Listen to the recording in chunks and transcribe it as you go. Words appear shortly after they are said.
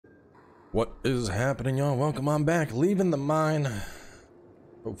What is happening, y'all? Welcome on back. Leaving the mine.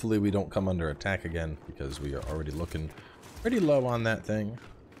 Hopefully we don't come under attack again, because we are already looking pretty low on that thing.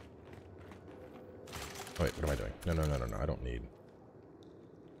 Oh, wait, what am I doing? No, I don't need...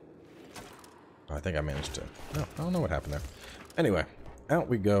 Oh, I think I managed to... No, I don't know what happened there. Anyway, out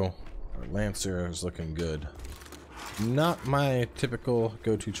we go. Our Lancer is looking good. Not my typical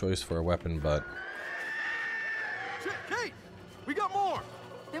go-to choice for a weapon, but... Shit, Kate! We got more!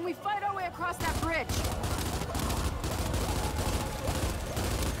 Then we fight our way across that bridge.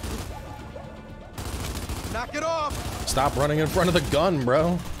 Knock it off! Stop running in front of the gun,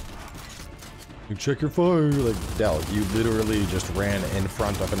 bro. You check your fire. Like, Del, you literally just ran in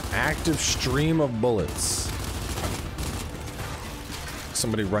front of an active stream of bullets.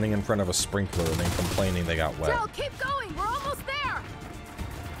 Somebody running in front of a sprinkler and then complaining they got wet. Del, keep going. We're almost there.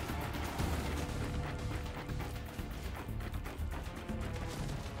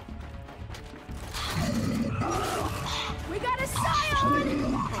 We got a scion!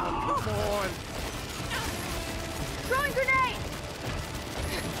 Come on! Throwing grenade!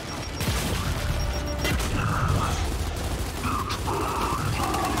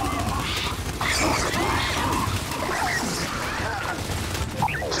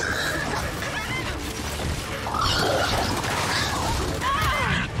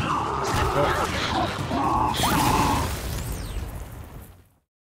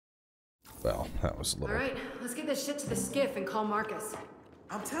 Well, that was a little... All right, let's get this shit to the skiff and call Marcus.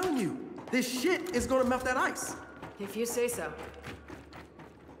 I'm telling you, this shit is gonna melt that ice. If you say so.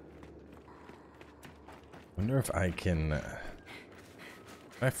 Wonder if I can... Can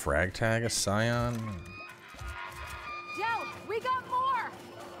I frag tag a Scion? Del, we got more!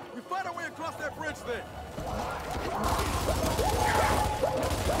 We fight our way across that bridge then.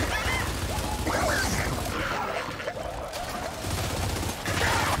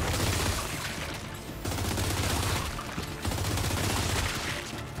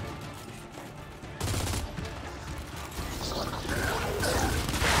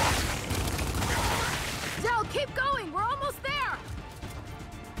 Del, keep going! We're almost there!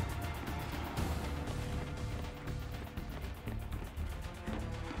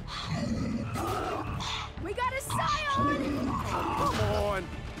 We got a scion! Come on!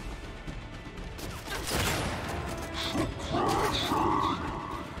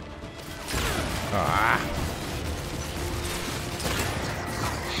 Ah!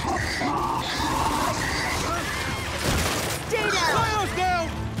 Stay down! Scion's down!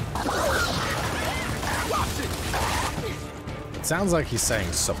 It sounds like he's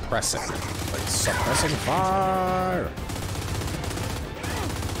saying suppressing. Like suppressing fire!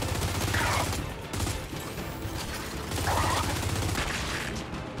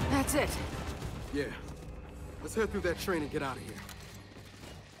 That's it. Yeah. Let's head through that train and get out of here.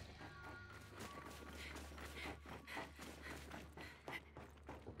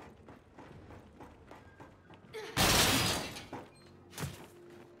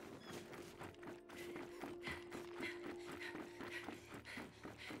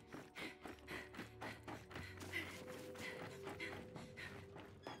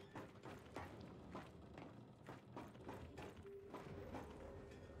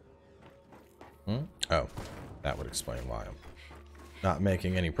 Oh, that would explain why I'm not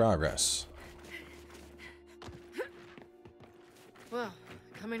making any progress. Well,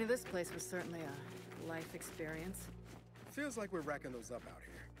 coming to this place was certainly a life experience. Feels like we're racking those up out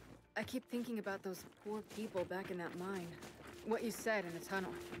here. I keep thinking about those poor people back in that mine. What you said in the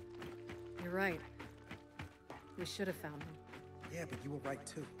tunnel. You're right. We should have found them. Yeah, but you were right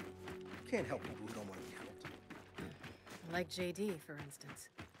too. You can't help people who don't want to be helped. Like JD, for instance.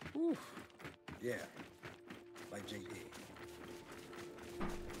 Oof. Yeah, like JD. You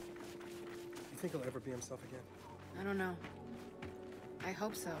think he'll ever be himself again? I don't know. I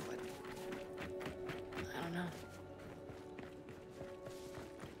hope so, but I don't know.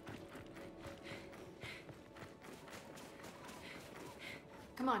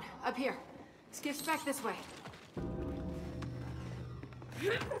 Come on, up here. Skiff's back this way.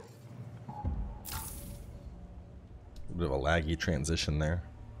 A bit of a laggy transition there.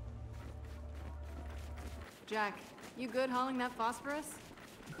 Jack, you good hauling that phosphorus?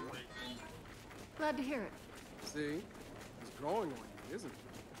 Glad to hear it. See? He's growing on you, isn't he?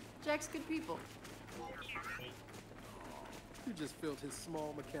 Jack's good people. You just filled his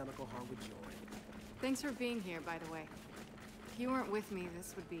small mechanical heart with joy. Thanks for being here, by the way. If you weren't with me,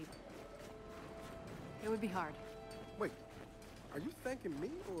 this would be... It would be hard. Wait, are you thanking me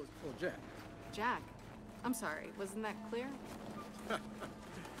or Jack? Jack? I'm sorry, wasn't that clear? Yeah,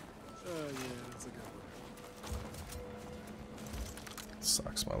 that's a good one.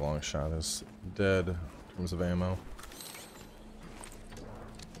 Sucks, my long shot is dead in terms of ammo.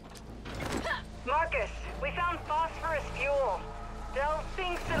 Marcus, we found phosphorus fuel. Del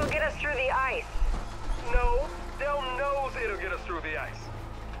thinks it'll get us through the ice. No, Del knows it'll get us through the ice.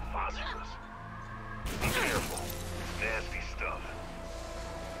 Phosphorus. Be careful. Nasty stuff.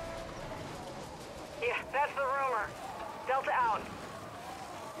 Yeah, that's the rumor. Delta out.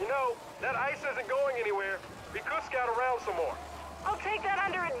 You know, that ice isn't going anywhere. We could scout around some more. I'll take that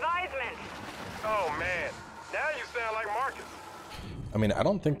under advisement. Oh, man. Now you sound like Marcus. I mean, I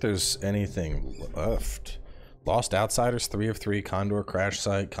don't think there's anything left. Lost Outsiders 3 of 3, Condor Crash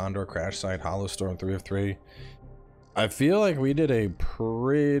Site, Hollow Storm 3 of 3. I feel like we did a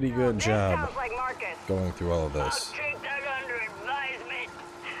pretty good job Sounds like Marcus. going through all of this. I'll take that under advisement.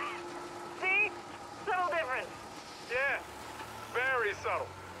 See? Subtle difference. Yeah, very subtle.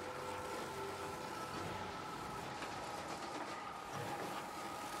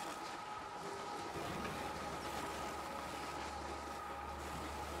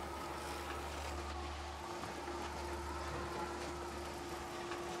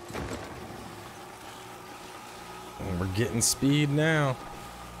 And we're getting speed now.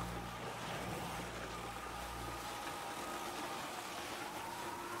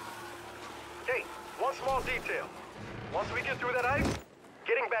 Hey, one small detail. Once we get through that ice,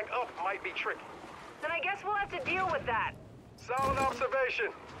 getting back up might be tricky. Then I guess we'll have to deal with that. Solid observation.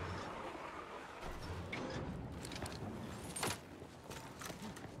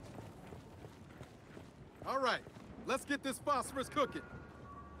 All right, let's get this phosphorus cooking.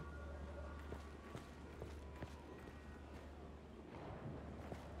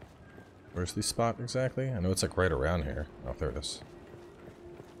 Where's the spot exactly? I know it's like right around here. Oh, there it is.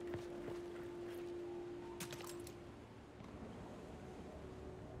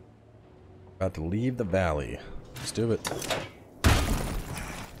 About to leave the valley. Let's do it.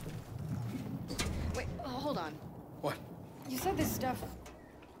 Wait, hold on. What? You said this stuff...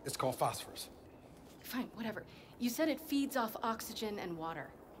 It's called phosphorus. Fine, whatever. You said it feeds off oxygen and water.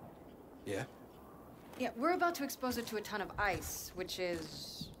 Yeah? Yeah, we're about to expose it to a ton of ice, which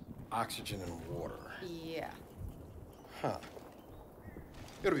is... Oxygen and water. yeah. Huh.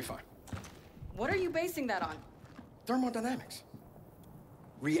 It'll be fine. What are you basing that on? Thermodynamics.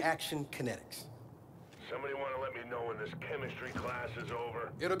 Reaction kinetics. Somebody want to let me know when this chemistry class is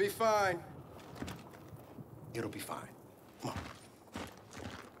over? It'll be fine. It'll be fine. Come on.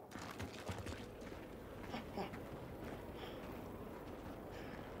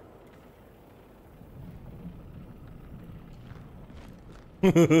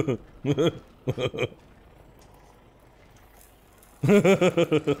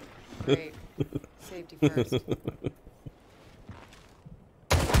 Great. Safety first.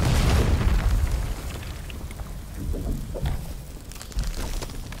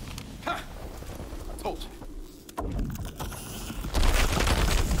 Ha! I told you.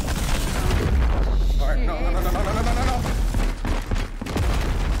 All right, no.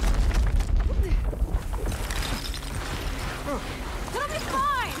 It'll be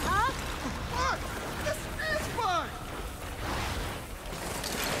fine, huh? What? This is fine!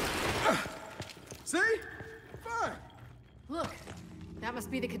 See? Fine. Look, that must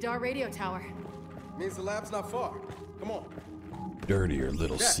be the Kadar radio tower. Means the lab's not far. Come on. Dirtier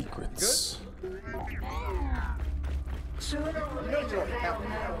little Yeah, secrets. Sooner or later, they'll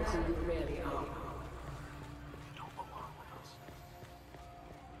know who you really are.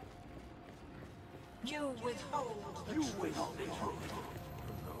 You withhold the truth.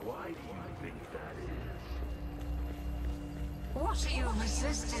 Why do you think that is? What are you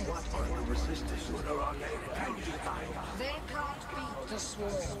resisting? Resist it sooner or later. They can't beat the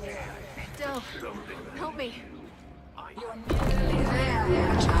swarm. Del, help me. You're nearly there,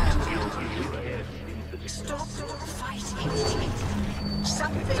 child. Stop fighting.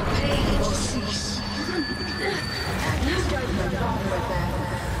 Something pain will cease. You don't belong with them.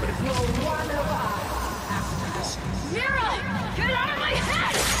 You're one of us. Mira! Get out of my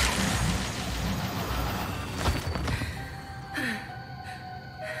head!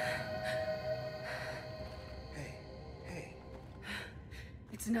 Hey.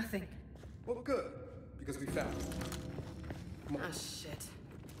 It's nothing. Well, good. Because we found it. Come on. Oh, shit.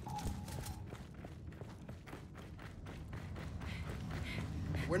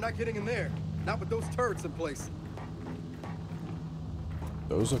 We're not getting in there. Not with those turrets in place.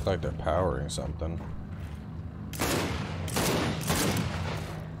 Those look like they're powering something.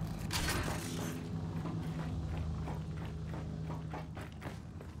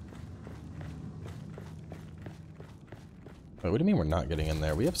 Wait, what do you mean we're not getting in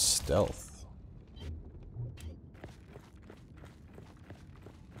there? We have stealth.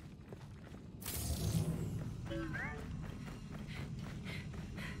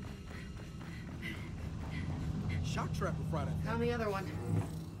 trap in front of it. Found the other one.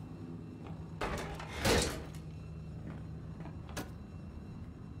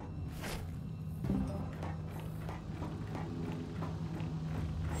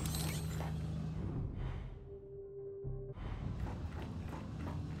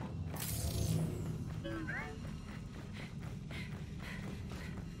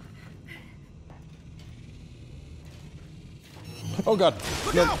 Oh god.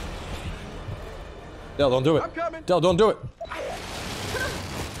 No. Del, don't do it. I'm coming. Del, don't do it.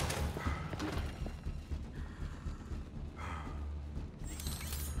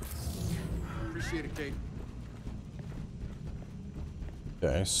 Appreciate it, Kate.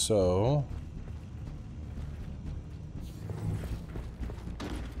 Okay, so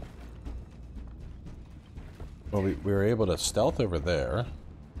well, we were able to stealth over there.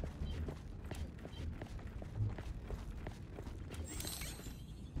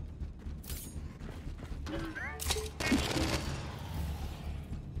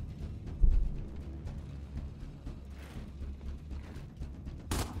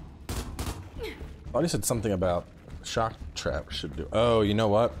 I thought he said something about shock trap should do. Oh, you know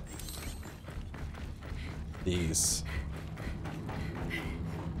what? These.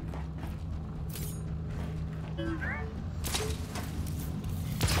 Who's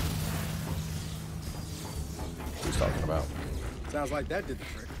talking about? Sounds like that did the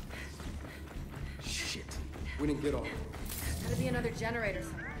trick. Shit. We didn't get all. Gotta be another generator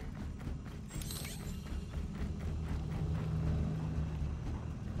somewhere.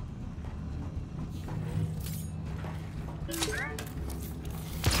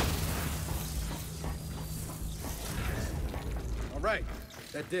 All right.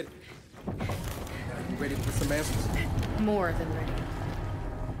 That did it. Now, you ready to get some answers? More than ready.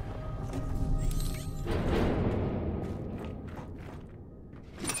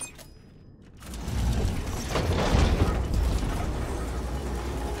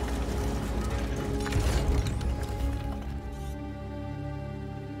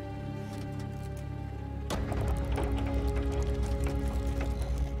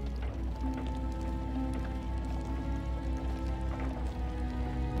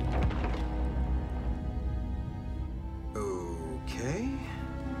 Okay.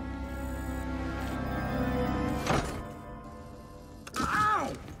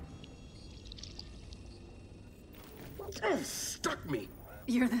 Ow! Stuck me.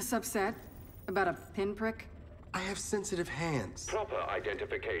 You're this upset? About a pinprick? I have sensitive hands. Proper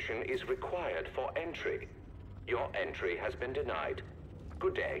identification is required for entry. Your entry has been denied.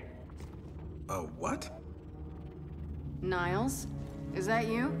 Good day. What? Niles? Is that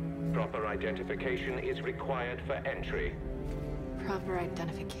you? Proper identification is required for entry. Proper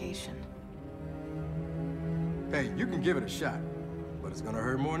identification. Hey, you can give it a shot, but it's gonna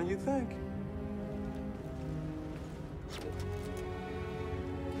hurt more than you think.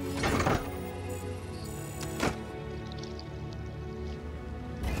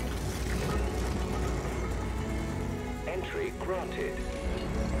 Entry granted.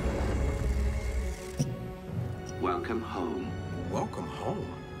 Welcome home. Welcome home.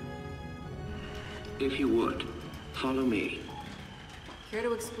 If you would, follow me. Care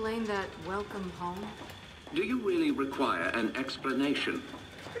to explain that welcome home? Do you really require an explanation?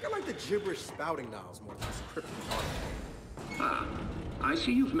 I think I like the gibberish spouting Niles more than this cryptic art. Ah, I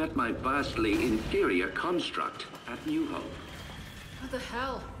see you've met my vastly inferior construct at New Hope. What the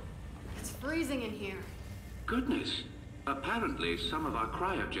hell? It's freezing in here. Goodness. Apparently, some of our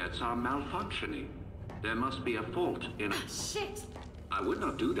cryojets are malfunctioning. There must be a fault in... Shit! I would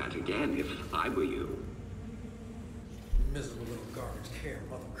not do that again if I were you. Miserable little garbage can,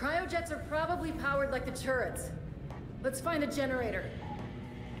 mother. Cryojets are probably powered like the turrets. Let's find the generator.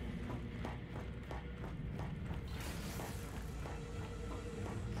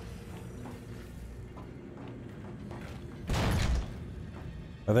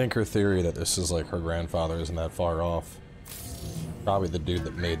 I think her theory that this is like her grandfather isn't that far off. Probably the dude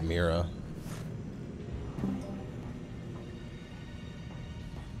that made Mira.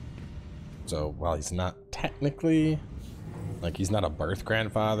 So while he's not technically, like he's not a birth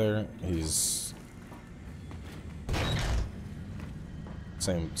grandfather, he's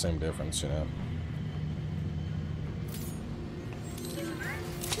same difference, you know.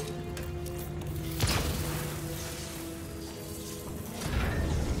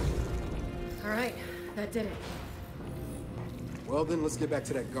 All right, that did it. Well then, let's get back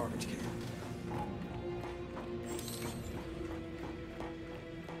to that garbage can.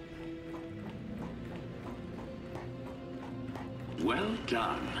 Well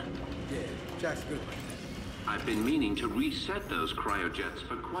done. Yeah, Jack's good. I've been meaning to reset those cryojets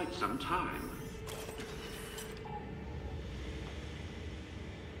for quite some time.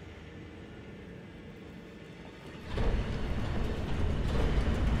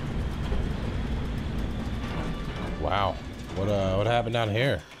 wow. What happened down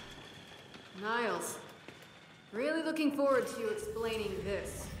here? Niles, really looking forward to you explaining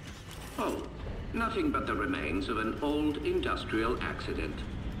this. Oh, nothing but the remains of an old industrial accident.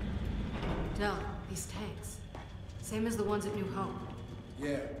 Del, these tanks. Same as the ones at New Hope.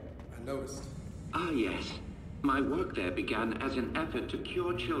 Yeah, I noticed. Ah, yes. My work there began as an effort to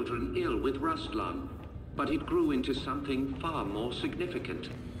cure children ill with rust lung, but it grew into something far more significant.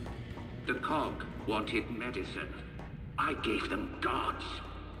 The cog wanted medicine. I gave them gods.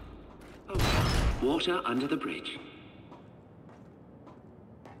 Oh, water under the bridge.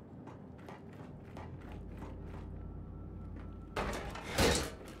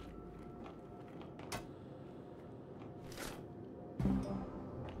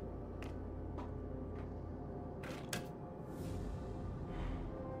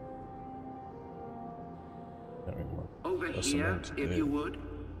 Over here, if you would.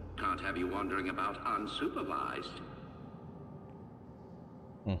 Can't have you wandering about unsupervised.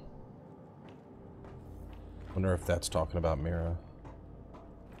 Wonder if that's talking about Mira.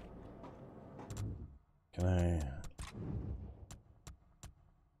 Can I...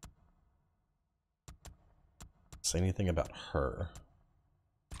 say anything about her?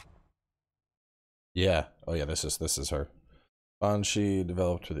 Yeah. Oh yeah, this is her. Bond she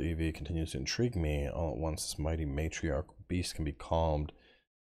developed with the EV continues to intrigue me. All at once, this mighty matriarch beast can be calmed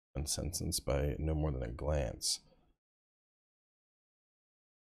and sentenced by no more than a glance.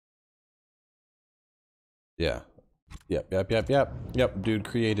 Yeah. Yep. Dude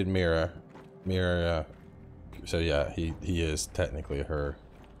created Mira. So yeah, he is technically her.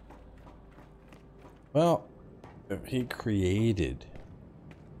 Well, if he created,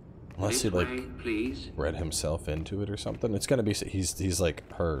 unless he like bred himself into it or something, it's gonna be he's like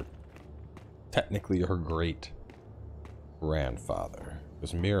her, technically her great grandfather,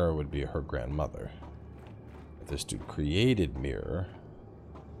 because Mira would be her grandmother. If this dude created Mira.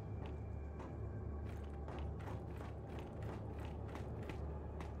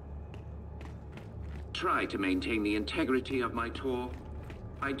 Try to maintain the integrity of my tour.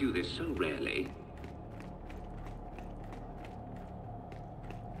 I do this so rarely.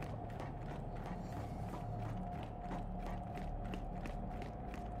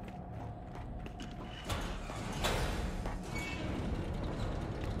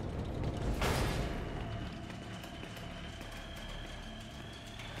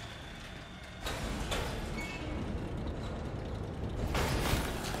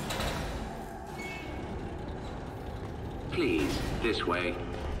 Please, this way.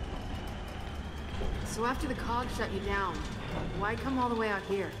 So after the cog shut you down, why come all the way out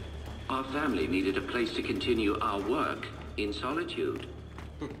here? Our family needed a place to continue our work in solitude.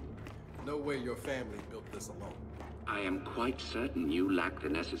 No way your family built this alone. I am quite certain you lack the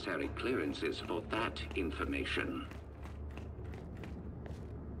necessary clearances for that information.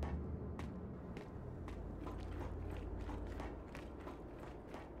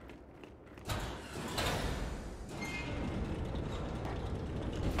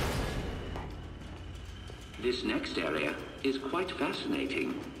 This next area is quite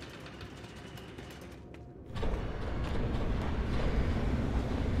fascinating.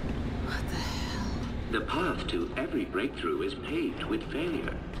 What the hell? The path to every breakthrough is paved with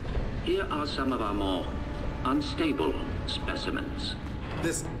failure. Here are some of our more unstable specimens.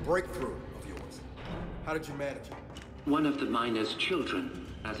 This breakthrough of yours, how did you manage it? One of the miner's children,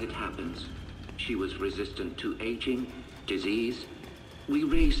 as it happens. She was resistant to aging, disease. We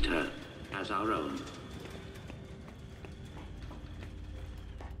raised her as our own.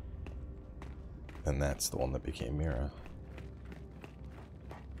 And that's the one that became Mira.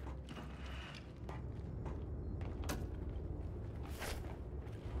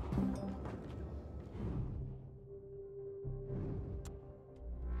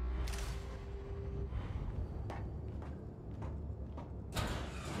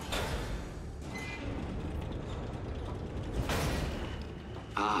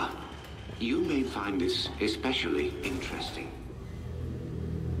 Ah, you may find this especially interesting.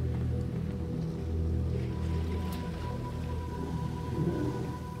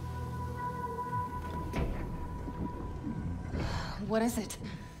 What is it?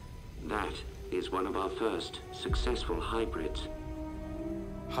 That is one of our first successful hybrids.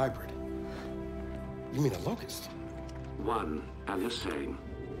 Hybrid? You mean a locust? One and the same.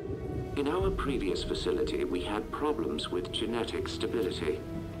 In our previous facility, we had problems with genetic stability.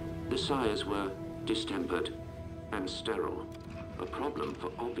 The sires were distempered and sterile. A problem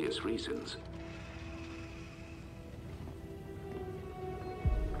for obvious reasons.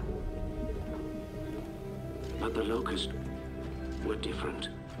 But the locust were different.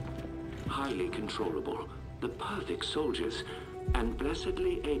 Highly controllable, the perfect soldiers, and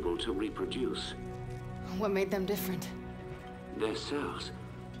blessedly able to reproduce. What made them different? Their cells.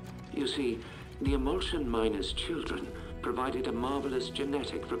 You see, the emulsion miners' children provided a marvelous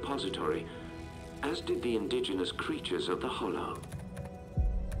genetic repository, as did the indigenous creatures of the Hollow.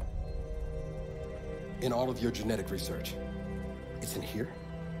 In all of your genetic research, it's in here?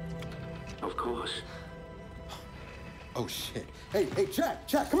 Of course. Oh shit. Hey, Jack,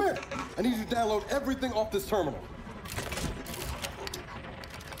 come here. I need you to download everything off this terminal.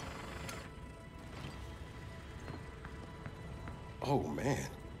 Oh man.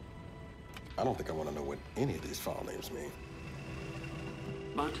 I don't think I want to know what any of these file names mean.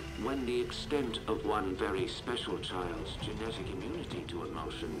 But when the extent of one very special child's genetic immunity to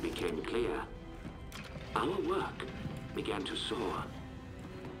emulsion became clear, our work began to soar.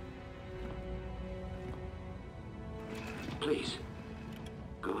 Please,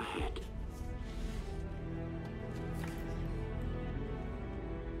 go ahead.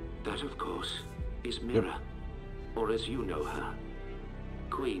 That, of course, is Mira, or as you know her,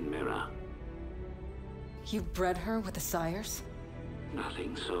 Queen Mira. You bred her with the sires?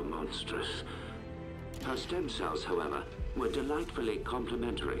 Nothing so monstrous. Her stem cells, however, were delightfully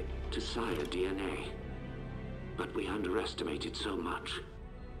complementary to sire DNA. But we underestimated so much.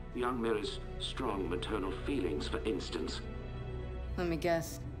 Young Mira's strong maternal feelings, for instance. Let me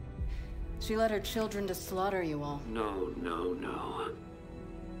guess. She led her children to slaughter you all. No.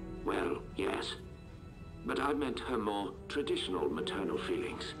 Well, yes. But I meant her more traditional maternal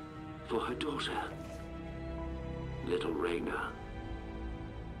feelings for her daughter, little Reyna.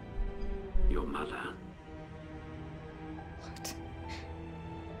 Your mother. What?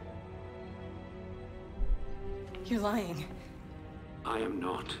 You're lying. I am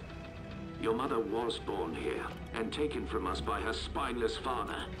not. Your mother was born here and taken from us by her spineless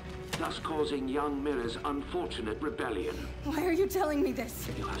father, thus causing young Mira's unfortunate rebellion. Why are you telling me this?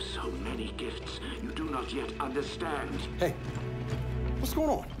 You have so many gifts you do not yet understand. Hey, what's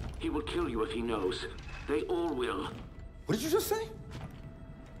going on? He will kill you if he knows. They all will. What did you just say?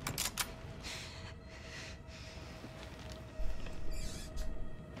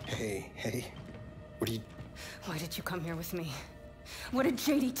 Hey, what are you... Why did you come here with me? What did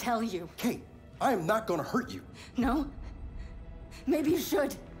JD tell you? Kate, I am not gonna hurt you. No? Maybe you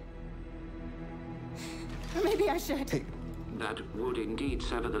should. Or maybe I should. Hey. That would indeed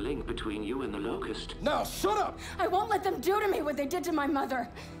sever the link between you and the Locust. Now, shut up! I won't let them do to me what they did to my mother.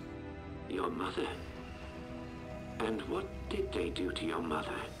 Your mother? And what did they do to your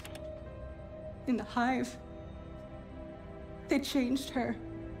mother? In the hive, they changed her.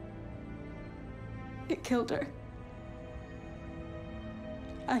 It killed her.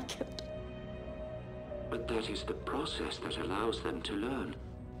 I killed her. But that is the process that allows them to learn,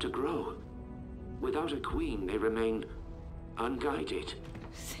 to grow. Without a queen, they remain unguided.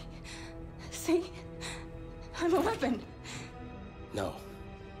 See? I'm a weapon. No.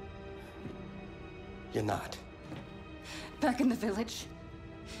 You're not. Back in the village,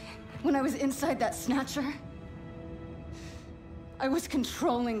 when I was inside that snatcher, I was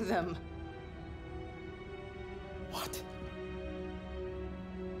controlling them. What?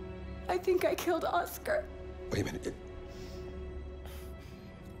 I think I killed Oscar. Wait a minute.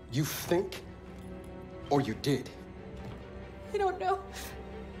 You think, or you did? I don't know.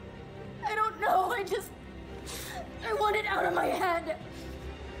 I want it out of my head.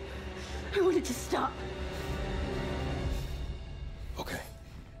 I want it to stop. Okay.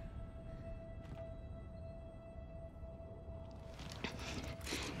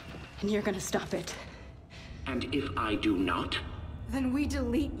 And you're gonna stop it. And if I do not? Then we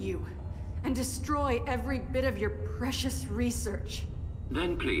delete you and destroy every bit of your precious research.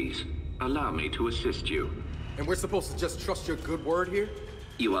 Then please, allow me to assist you. And we're supposed to just trust your good word here?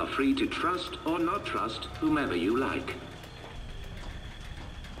 You are free to trust or not trust whomever you like.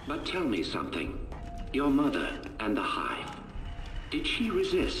 But tell me something. Your mother and the hive. Did she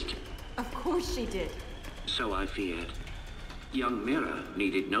resist? Of course she did. So I feared. Young Mira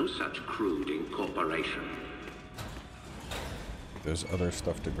needed no such crude incorporation. There's other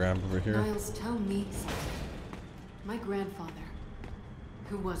stuff to grab over here. Niles, tell me something. My grandfather.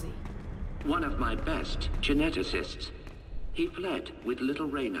 Who was he? One of my best geneticists. He fled with little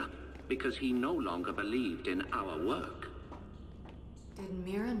Reyna because he no longer believed in our work. Did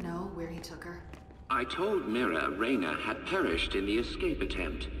Mira know where he took her? I told Mira Reyna had perished in the escape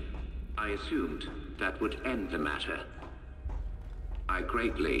attempt. I assumed that would end the matter. I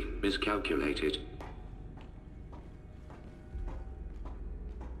greatly miscalculated.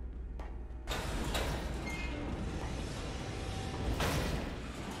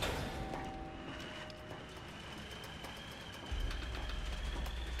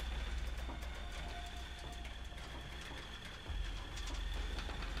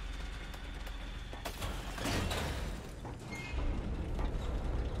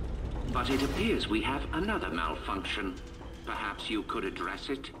 But it appears we have another malfunction. Perhaps you could address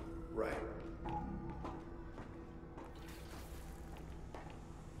it? Right.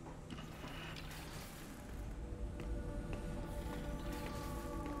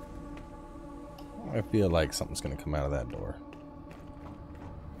 I feel like something's gonna come out of that door.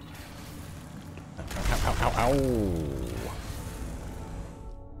 Ow, ow, ow, ow.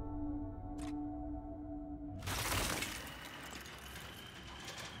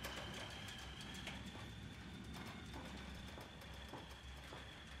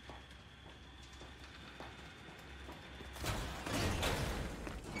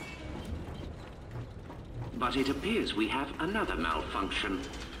 But it appears we have another malfunction.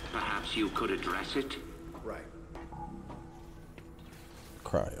 Perhaps you could address it? Right.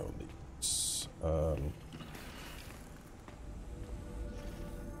 Cryo leaks.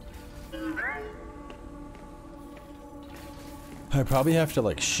 I probably have to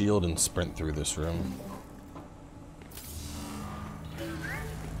like shield and sprint through this room.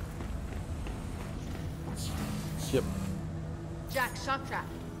 Yep. Jack, shock trap.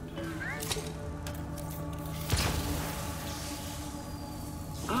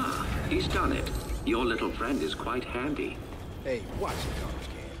 Ah, he's done it. Your little friend is quite handy. Hey, watch it, garbage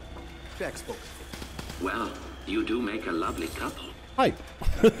can. Jack's spoken for. Well, you do make a lovely couple. Pipe.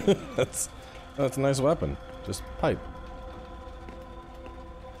 that's a nice weapon. Just pipe.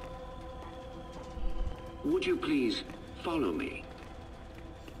 Would you please follow me?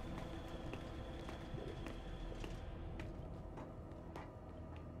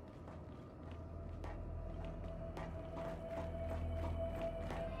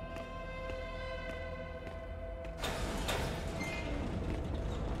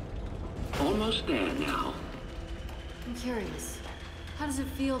 Almost there now. I'm curious. How does it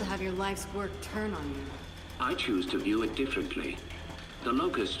feel to have your life's work turn on you? I choose to view it differently. The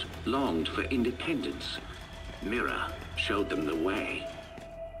Locust longed for independence. Mira showed them the way.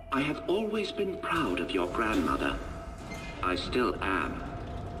 I have always been proud of your grandmother. I still am.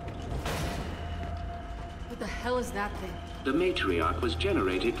 What the hell is that thing? The matriarch was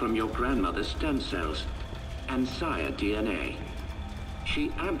generated from your grandmother's stem cells and sire DNA.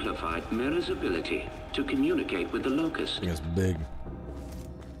 She amplified Mira's ability to communicate with the Locust. I think it's big.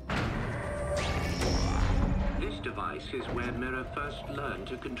 This device is where Mira first learned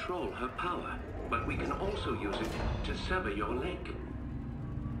to control her power, but we can also use it to sever your link,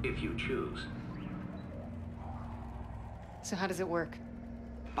 if you choose. So how does it work?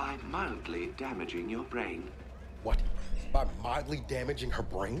 By mildly damaging your brain. What? By mildly damaging her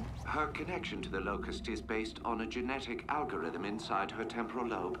brain? Her connection to the Locust is based on a genetic algorithm inside her temporal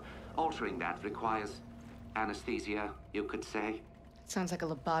lobe. Altering that requires anesthesia, you could say. Sounds like a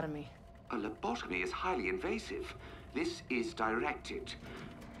lobotomy. A lobotomy is highly invasive. This is directed.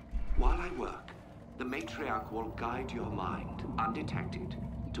 While I work, the matriarch will guide your mind, undetected,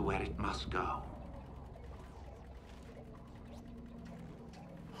 to where it must go.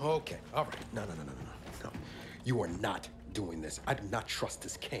 Okay, all right. No. You are not doing this. I do not trust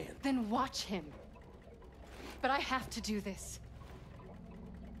this can. Then watch him. But I have to do this.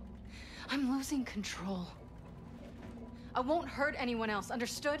 I'm losing control. I won't hurt anyone else,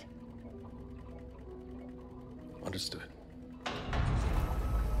 understood? Understood.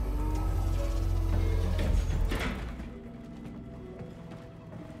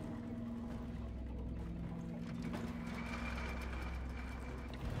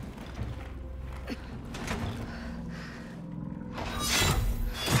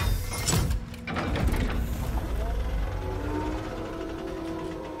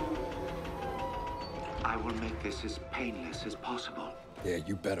 I will make this as painless as possible. Yeah,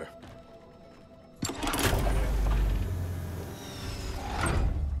 you better.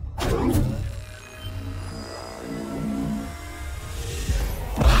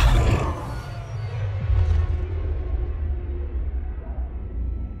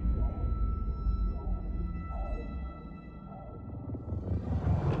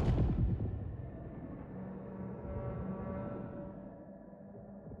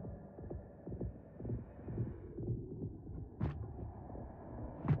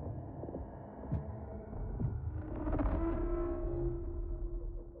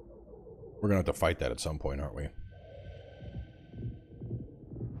 We're gonna have to fight that at some point, aren't we?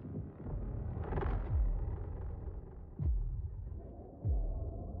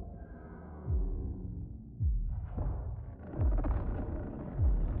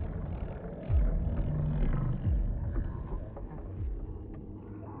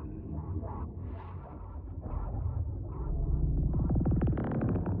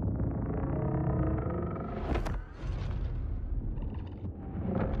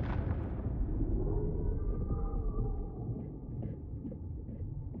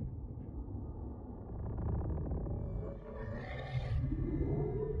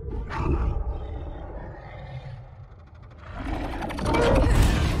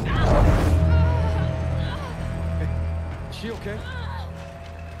 okay?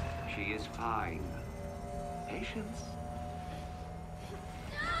 She is fine. Patience.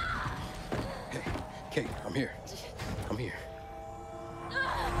 Hey, Kate, I'm here. I'm here.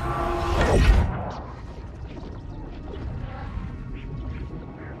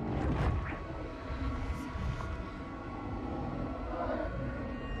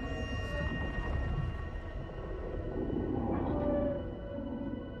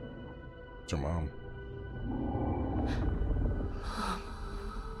 It's your mom.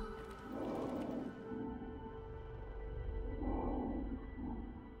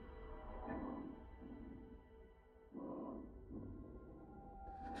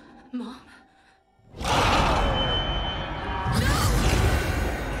 Mom?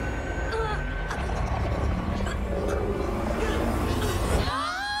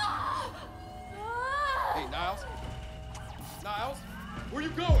 Hey, Niles. Niles, where you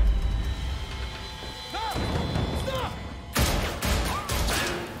going? Niles! Stop!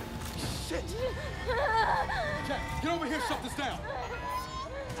 Shit! Jack, get over here and shut this down.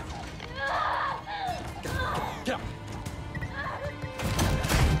 Get up.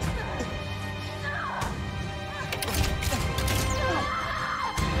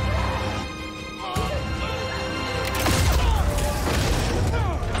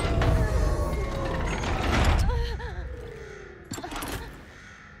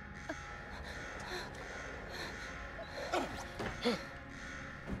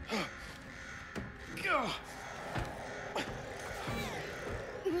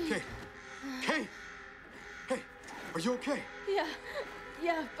 Kate! Kate! Hey, are you okay?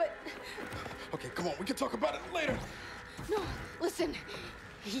 Yeah, but... Okay, come on, we can talk about it later. No, listen.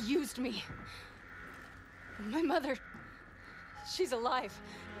 He used me. My mother... she's alive.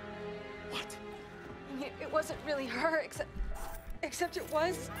 What? It wasn't really her, except it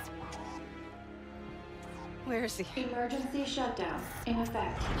was... Where is he? Emergency shutdown in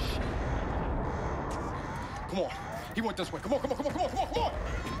effect. Come on. He went this way. Come on, come on, come on, come on, come on, come on!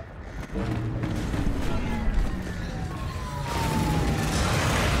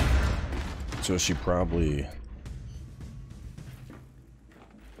 So she probably...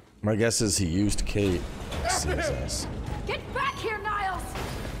 My guess is he used Kate. Jesus. Get back here, Niles!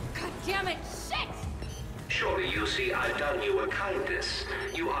 God damn it, shit! Surely you see I've done you a kindness.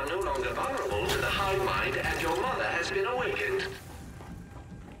 You are no longer vulnerable to the hive mind and your mother has been awakened.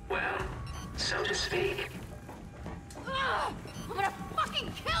 Well, so to speak. Ugh, I'm gonna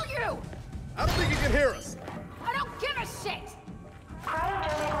fucking kill you! I don't think he can hear us. I don't give a shit!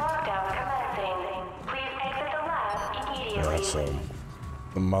 Cryogenic lockdown commencing. Please exit the lab immediately. Alright, so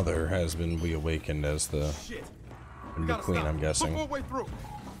the mother has been reawakened as the new queen, I'm guessing. Look way through.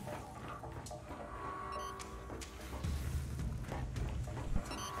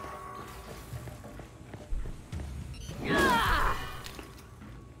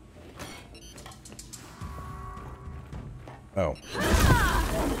 Oh.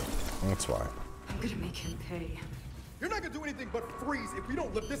 That's why. I'm gonna make him pay. You're not gonna do anything but freeze if we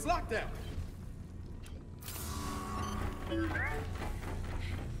don't lift this lockdown.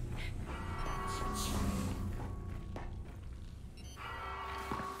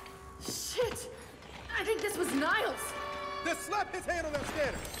 Shit! I think this was Niles! Then slap his hand on that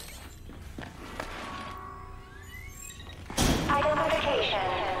scanner. Identification.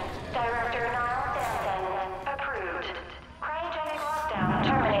 Director Niall Samson. Approved. Cryogenic lockdown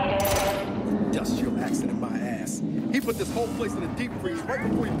terminated. Dust your accent in my ass. He put this whole place in a deep freeze right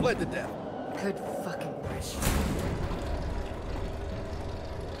before he bled to death. Good fucking wish.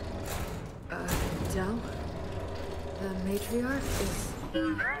 Del? The matriarch is...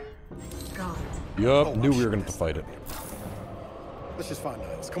 gone. Yup, knew we were gonna have to fight it. Let's just find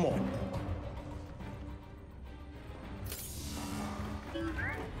Niles. Come on.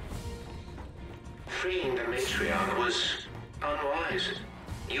 Freeing the matriarch was unwise.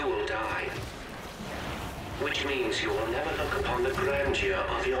 You will die. Which means you will never look upon the grandeur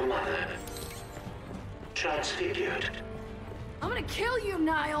of your mother. Transfigured. I'm gonna kill you,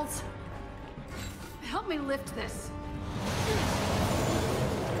 Niles! Help me lift this.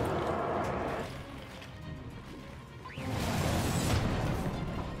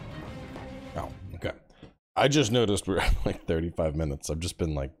 Oh, okay. I just noticed we're at like 35 minutes. I've just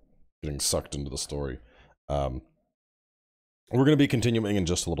been like getting sucked into the story. We're going to be continuing in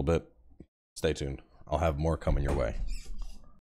just a little bit. Stay tuned. I'll have more coming your way.